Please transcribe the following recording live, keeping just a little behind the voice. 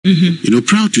You know,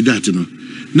 proud to that, you know.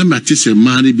 Number tis a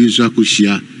man be so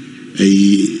share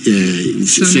a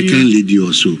second lady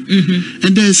or so.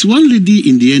 And there's one lady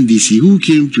in the NDC who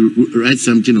came to write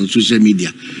something on social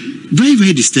media. Very,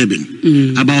 very disturbing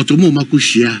about Omo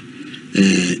Makushia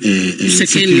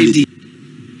second lady.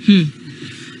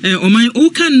 My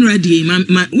Okan Radi,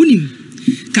 my unim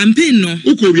campaign no.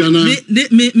 Ukobiana,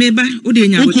 meba,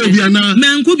 Udena, Ukobiana,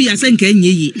 Mankobi, I think,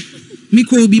 ye.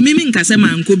 Mikobi, Mimin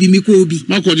Casama, Kobi, Mikobi.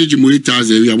 Mako did you move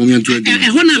as a woman to I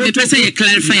want to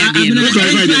clarify.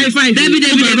 David,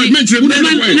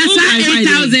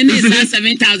 8,000 is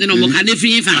 7,000 or more. If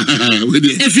me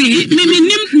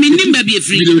be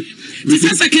free. This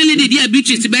is a candidate, dear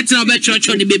beaches, better about church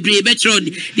on the baby, better on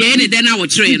the end of our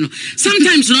train.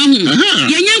 Sometimes, no,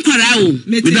 young Corao,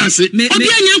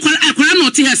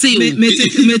 not here say,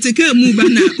 Metaka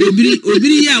Mubana,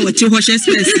 Obria, what you watch as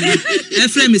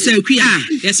Ephraim is so queer.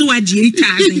 Yes, so I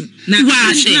G8,000. Now,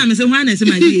 I'm as a one as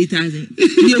my G8,000.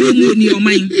 You will move your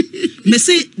mind. Me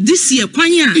say this year,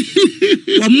 Quanya,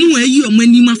 or more you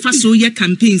when you mafaso your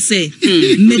campaign say,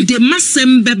 me de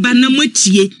massem bebana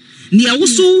motie. Ni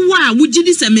also wa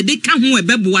wugidi se me de ka ho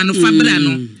ebeboa no fabra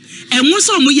no enwo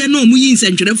so mo ye no mo yi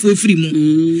nsentwerefo free mu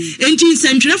enti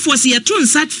nsentwerefo se ye to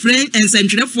nsat friend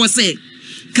nsentwerefo se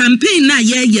campaign na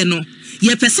ye no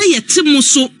ye pese ye te mo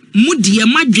so mo de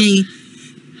madwen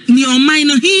ni oman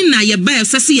no hin na ye ba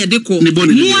sese ye de ko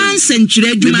mo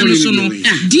ansentwere adwuma no so no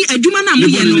di adwuma na mo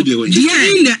ye no di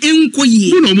hin na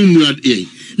enkoyi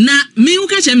na me wo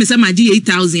ka che me se ma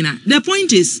G8,000 the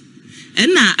point is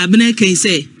na abena kan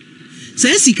say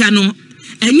say sika no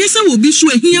enye se wo bi so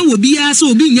ahia wo bi ya se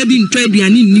obi nya bi ntwa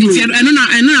aduane ni o eno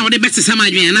na wo de best sama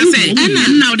adwen na say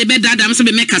na wo de be dada so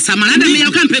be make sama na me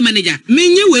your campaign manager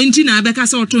menye we nti na abeka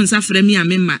se oto nsa frɛ me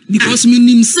amemma because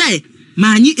minim say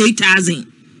manyi 8,000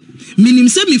 minim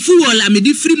say mi full me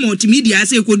di free multimedia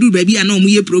say ko du ba bi na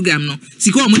omuye program no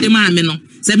sika omo de ma me no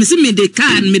say me se me de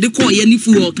car me de call ye ni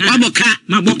full ka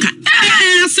maboka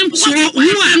so wo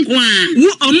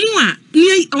omua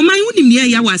ni oman wunim ne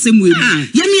ya wa asemu e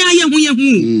ya mi aye ho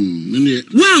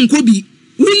wa nkobi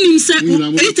wunim se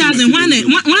 8,000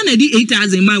 one di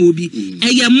 8,000 ma obi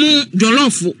eye mo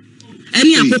jolofo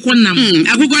eni akoko nam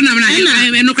na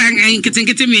eno ka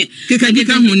nkete me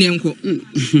keka ho ne enko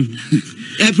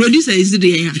producer is the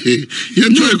ya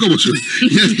try come so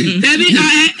baby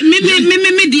me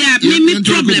dia me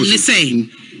problem ne say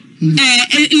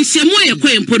insemo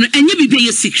ayekwa no enye bibe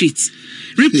ye secret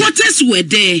reporters were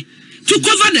there to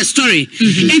cover the story.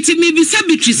 And maybe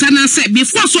sabitri sana said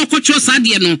before so kocho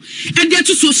sadie no and there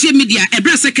to social media a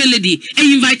bra second lady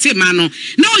e invite mano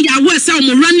now ya we say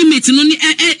mo running mate no ni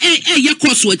ye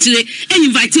course wetire e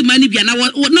invite mani bia na no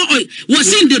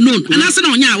was in the known and asa na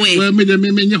onya we well me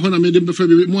nye ho na me dem befa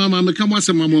bi mo ama me ka mo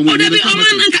asema mo o da bi o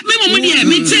man me mo dey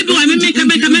me che bi wa me ka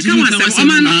mo asema o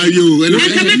man ayo me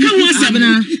ka mo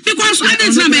asema because I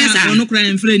didn't know better ono kra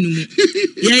enfre nu mu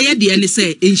ye de ne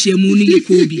say enhyiamu ni ye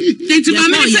ko bi enti ba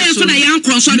me say so na yan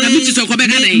kronso na bi tito ko be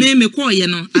ka den me ko ye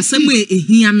no asem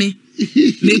ehia me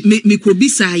ko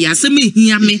bisa ya asem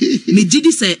ehia me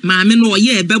gidi say maame no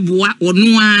ye ebeboa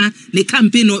onua ne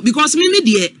campaign no because me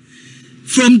dey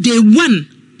from day one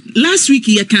last week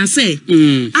you can say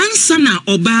answer na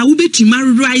oba wo betima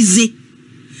rise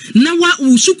na wa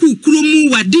usuku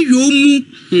kromu wa diyomu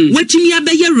watimi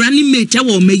abeye running mate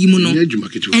wa omayimu no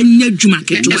enya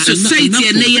dwumaketo society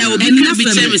ene ya obi can be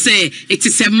tell me say it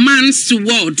is a man's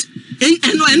word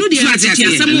eno dey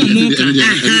asem mo ka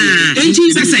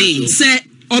enti say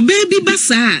oba bi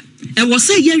basa e wo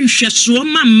say ye hwehweso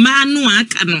ma no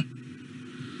aka no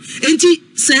enti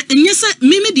say enye say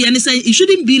me dey ne say it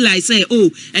shouldn't be like say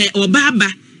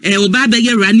oba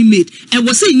ye running mate e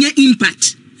wo say nya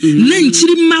impact na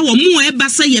nchiri ma wo mo e ba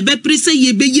say ye be pre say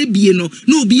ye be ye bie no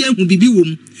na obi ahu bibi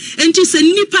wom enti say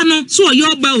nipa no so oye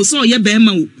oba o so oye be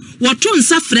ma wo to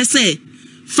nsa frɛ say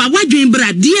fa wadwen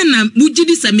bra de na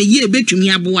mugidi say me ye betwumi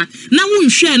aboa na wo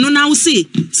nhwe no na wo say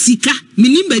sika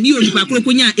minim ba bi onipa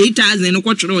krokonya 8,000 no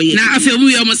kwotworo ye na afɛ mu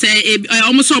ye omo say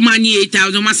omo so manyi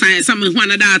 8,000 ma san some hu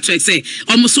another attract say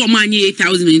omo so manyi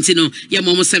 8,000 enti no ye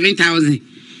mo 7,000.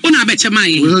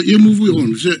 Well, you move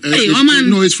on.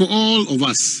 No, it's for all of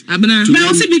us. But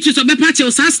also be to be part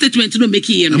of statement to make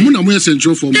it. I'm going to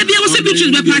central for me. There was a bit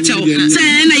to be part of.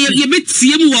 Say, you bet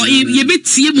CMO, you bet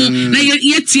CMO,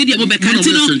 yet see the Mobile.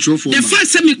 The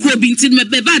first semi cropping in my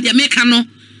bed, the Mecano,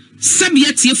 some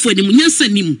yet here for the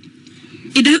Munyasanim.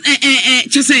 It does,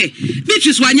 just say,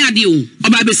 bitches one yadio,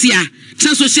 or Babesia,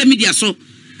 social media so.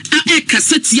 A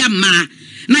cassette yama.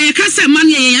 Na yakase man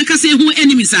ye yakase hu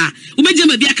enemies a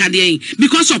ubejema bia kade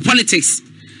because of politics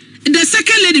the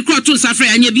second lady crowd to safra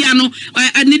anya bia no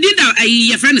ne dinda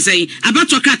your friend say about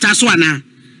to kata so ana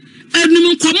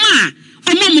enum nkoma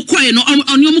omo mo koe no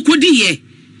onyo mo kodi ye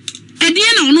edie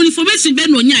na ono information be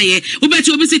no nyaye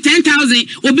obeti obi 10,000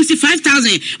 obi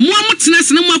 5,000 mo amotena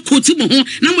sene mo akoti mo ho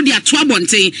na mo de ato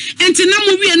abonten enti na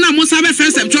mo wie na mo sabe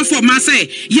first time 24 ma say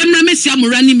yemra mesia mo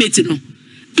rani mate no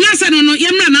na say no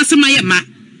yemra na asema ye ma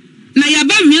na ya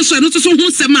ba wie so no to so ho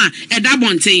sema eda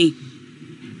bonten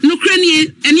no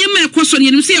kranie enema ekoso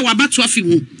ne nim say ya wabato afi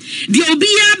mu de obi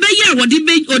ya ba ya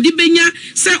odi benya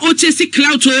say o chesi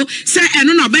clout o say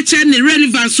eno na obeche ne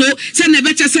relevance o say na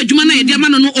beche say djuma na ye de ma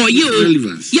no oye o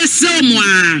yes so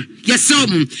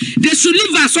mo de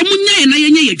suliva so munya na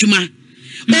yenye ye djuma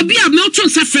obi a me otu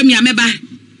nsa frame ya meba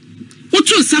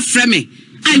otu nsa frame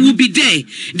I will be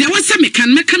there was some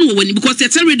mekan wo wani because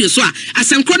it's a radio so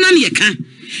asenkro na ye kan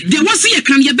there was ye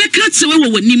kan ye be kan tsewe wo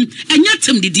wanim enya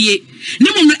tem didie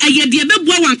na mo aye de be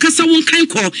boa wan kasa won kan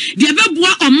ko de be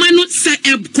boa oman no se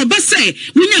koba se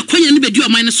wunya kwanya no be di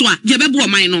oman no so a de be boa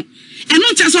oman no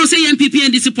eno ncha so say NPP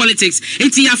NDC politics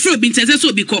enti ya fro bi ntese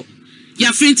so bi ko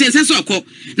ya fro ntese so ko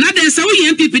na de se wo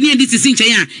NPP ni NDC sin chen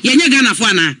ya ye nya Ghana fo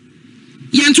ana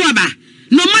ye nto aba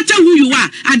no matter who you are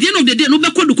at the end of the day no be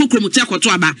kodu kokromuti akoto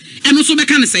aba eno so be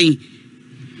kan say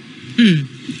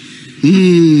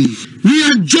we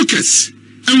are jokers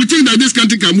and we think that this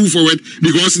country can move forward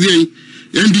because the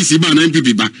NDC ban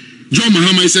NPP ba John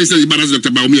Mahama says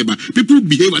Dr. Bawumia ba people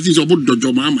behave as if about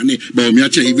John Mahama ne Bawumia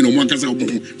che even on one kasa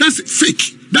that's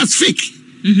fake that's fake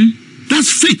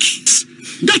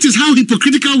that is how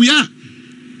hypocritical we are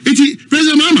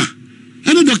President Mahama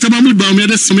and Dr. Mahmoud Bawumia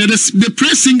the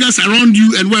press singers around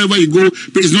you and wherever you go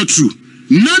is not true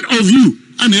none of you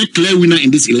are a clear winner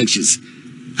in these elections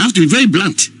I have to be very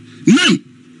blunt none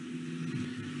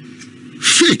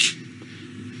fake.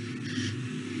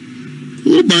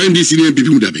 Who buying this in NPP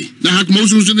would be? Now, how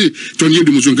most of the Tony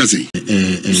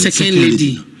second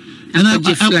lady. And I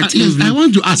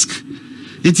want to ask.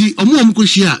 It's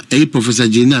a Professor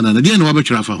Jane and the end of our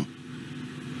travel.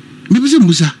 Maybe some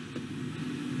Musa.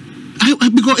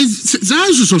 Because it's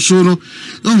also so no.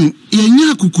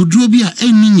 Yanya kukudrobia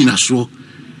any nasro.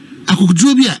 A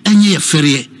kukudrobia any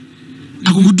ferry.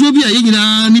 A kukudrobia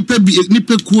nipe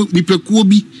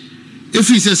if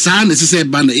he says son, it's a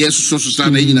band, yes, so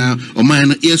son, or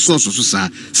mine, yes, so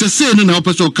say no,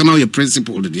 person can your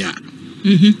principle.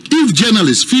 If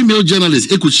journalists, female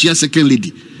journalists, could share second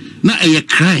lady, now a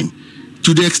crime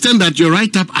to the extent that your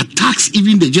write up attacks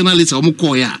even the journalists or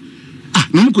Mukoya.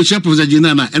 No could share Professor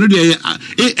Jinana, and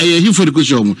a for the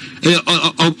question,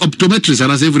 optometrist,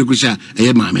 and I say for the question,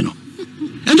 a mamino.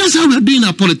 And that's how we're doing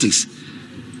our politics.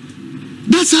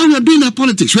 That's how we're doing our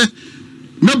politics.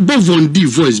 Me bovon di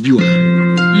voice bi wa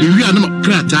we are no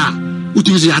krata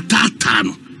utuzi atata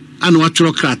no and what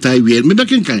krata we me be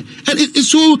kenkan and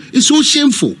it's so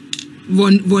shameful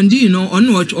vondi you know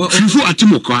on what fufu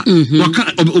atimokwa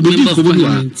waka obedi ko bodi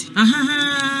wa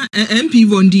MP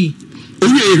vondi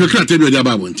oye e krata do dia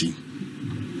ba bonti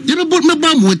ye be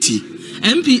ba monti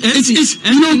MP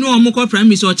no omoko prime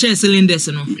minister or chair cylinders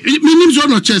no meaning so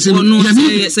no chair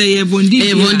cylinder say vondi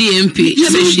MP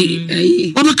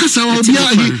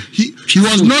he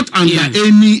was not under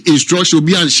any instruction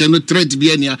be and shall threat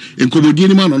be any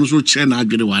incomodity man on so chair na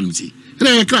adwere wan ti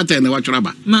na krata na wa twara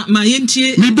ba ma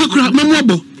yentie me bakra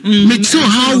mamobo make so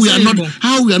how we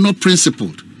are not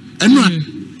principled and no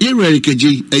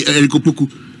erikeji erikopoku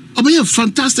obey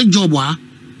fantastic job wa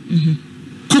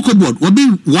Cocoa board will be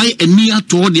why a near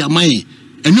toward their mind.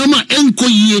 And no more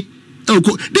encoye.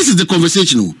 This is the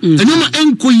conversation. And no more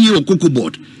encoye or cocoa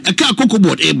board. A car cocoa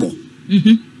board able.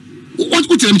 What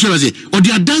could you say? Or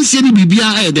they are dancing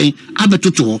BBI then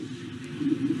Abatuto.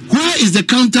 Where is the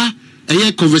counter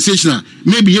a conversation?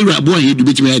 Maybe you're a boy you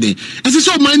debate me then. As it's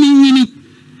all mining.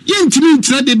 Yentimi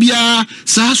tra de bia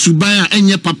sa subaya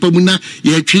enye papamuna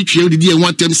ye twetwe odi and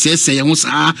want them say and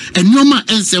sa enoma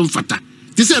ensem fata.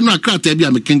 This is not a be a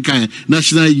McKenkan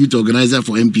National Youth Organizer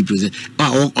for NPP president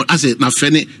or as a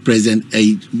Nafene president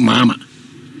a Mahama.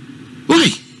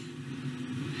 Why?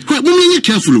 Quite women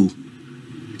careful.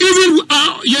 Even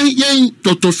young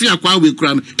Totofia kwa we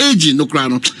crown aging no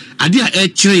crown. Adia a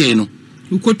train.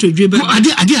 If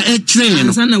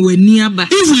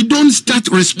we don't start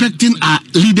respecting our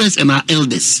leaders and our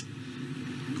elders,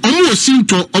 almost seem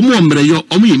to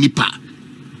nipa.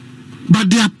 But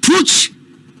the approach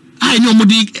I know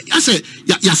modi I say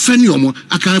ya friend yomo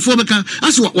akanfo beka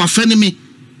as wa friend me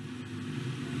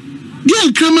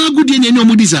dia krama agudie ne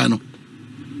omodi za no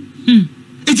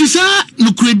eti sa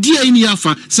no kredia eni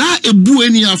afa sa ebu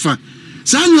eni afa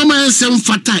sa nyoma ensem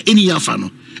fata eni afa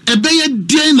no ebeye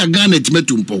die na Ghana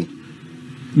timetumpon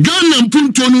Ghana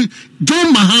Punton,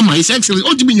 John Mahama, His Excellency,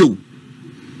 ought to be you.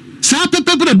 Sa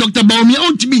Pepper, Dr. Bawumia,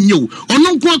 ought to be you. Or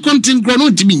no content grown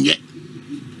ought to be yet.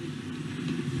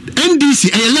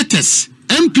 NDC, letters,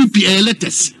 NPP,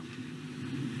 letters.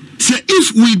 So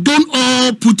if we don't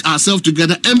all put ourselves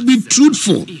together and be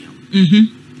truthful,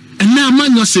 and now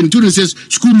man your centurion says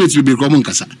schoolmates will be common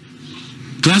kasa,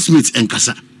 classmates and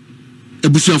kasa, a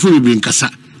busuafo will be in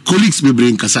kasa, colleagues will be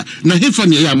in kasa. Now here for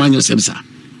me, man your semsa.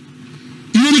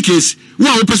 In any case,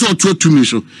 what person to me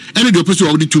so, any the person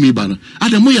already to me banner.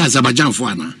 Adam we Azerbaijan for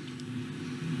ana.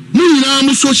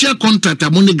 Muna social contract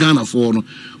among the Ghana for no.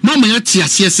 Mama ya tia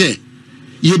say,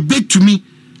 ye beg to me.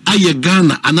 Aye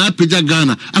Ghana and I peja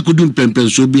Ghana I could do pempen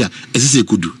so be as I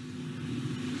could do.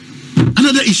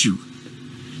 Another issue.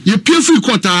 Ye pure free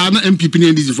quarter na MPP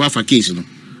in this for case no.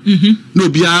 No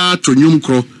be a tronyum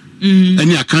cro.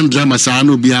 Any I can't drama sa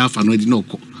no be a fa no di no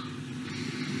ko.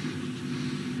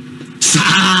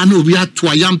 Sa no be a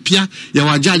twayampia ya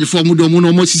wajaje for mu do mu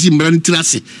no mo sisi mbran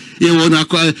tirase. Ye wona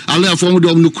ala for mu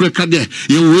do no kreka there.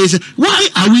 Why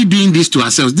are we doing this to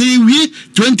ourselves? The year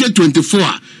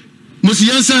 2024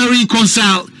 Must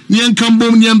reconcile Nian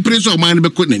Cambom Nian Prince or mine be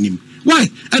nanim. Why?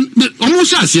 And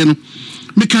almost as you know,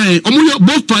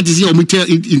 both parties here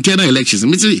internal elections.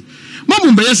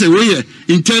 Mamma Bayas away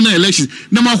internal elections.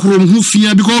 Nama who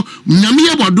fear because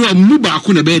Namia Wadu Muba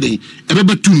Kuna Bede,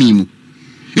 ever to me.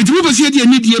 It will be the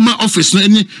media office,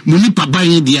 any Munipa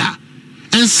buying the air.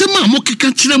 And some Moki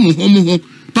Kachina Homo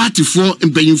party for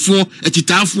and paying for a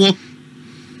tita for.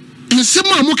 And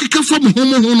some Moki from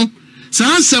Homo.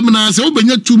 Sa semina se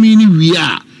obenya tumi ni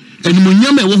wia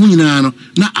enumunyam e wo ho nyina no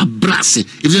na abrase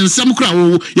if nsem kra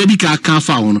wo ye bi ka ka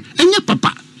fa ho no enye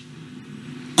papa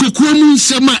kokua mu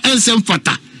nsem a ensem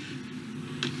fata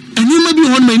enima bi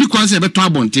hon ma ni kwan se be to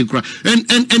abonte kra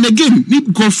and again ni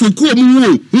kofoku omu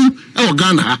wo e wo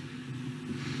Ghana ha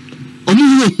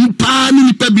omu wo pa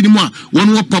ni pa bi ni mu a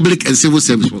won wo public and civil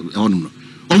service on no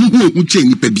omu wo che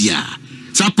ni pa bia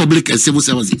sa public and civil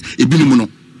service e bi ni mu no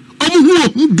omu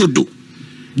wo dodo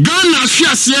Ghana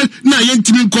fiase na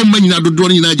yentimi nkomma nyina dodo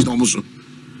nyina agina omuso.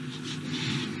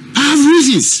 I have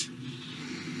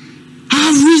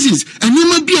reasons. And you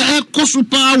might be a cost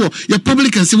power your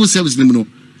public and civil service.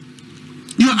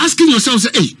 You're asking yourself,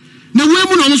 hey, now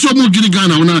we're not so more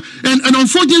Ghana and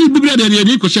unfortunately,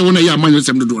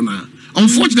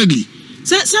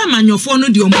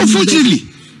 unfortunately.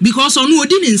 Because on who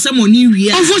didn't someone new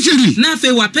year. Unfortunately, now if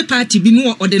we paper to be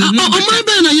more or the my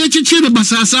banner,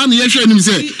 Basasa, him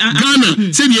say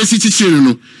Ghana, say yes, it's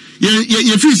no.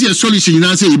 If you see a solution,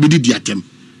 you say you be the attempt.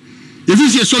 If you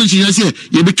see a solution, you say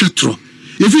you be catro.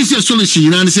 If you see a solution,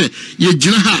 you say you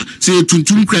jinaha, say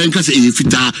tuntum cry and say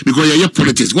fita because you're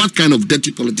politics. What kind of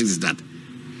dirty politics is that?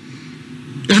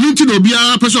 And into the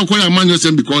Bia person acquire man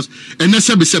yourself because and that's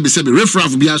sebi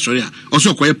refraf Bia sorry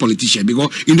also acquire politician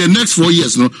because in the next 4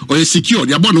 years no or you secure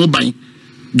they are born no buying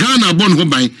Ghana born no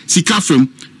buying Sika from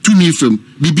Tumi from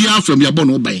BBR from they are born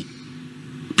no buying.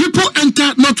 People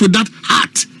enter not with that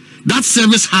heart, that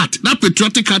service heart, that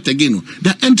patriotic heart again.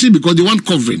 They're entering because they want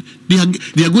covering. They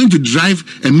are going to drive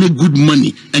and make good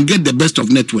money and get the best of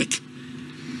network.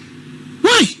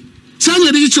 Why?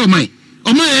 Sanya digital mind.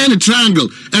 Omanhene triangle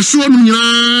esuo no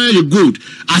nyina ye gold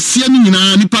asia no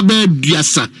nyina nipa ba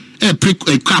duasa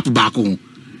a cap back on.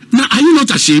 Now are you not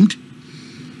ashamed?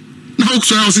 Now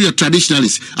also you're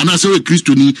traditionalist and also a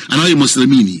Christiani and now a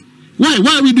Muslimini.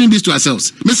 Why are we doing this to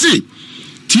ourselves? Me say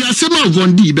ti asema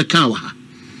vondi be kan wa.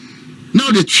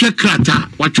 Now the check rata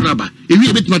wachuraba if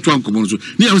we a bit much one common so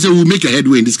now say we make a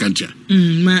headway in this country.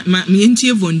 Me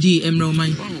entie vondi emro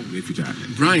man.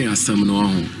 Brian asem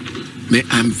no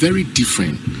I'm very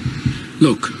different.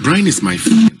 Look, Brian is my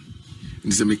friend.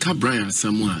 Nse me ka Brian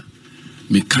someone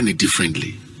me can it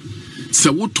differently.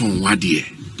 So what on wadie?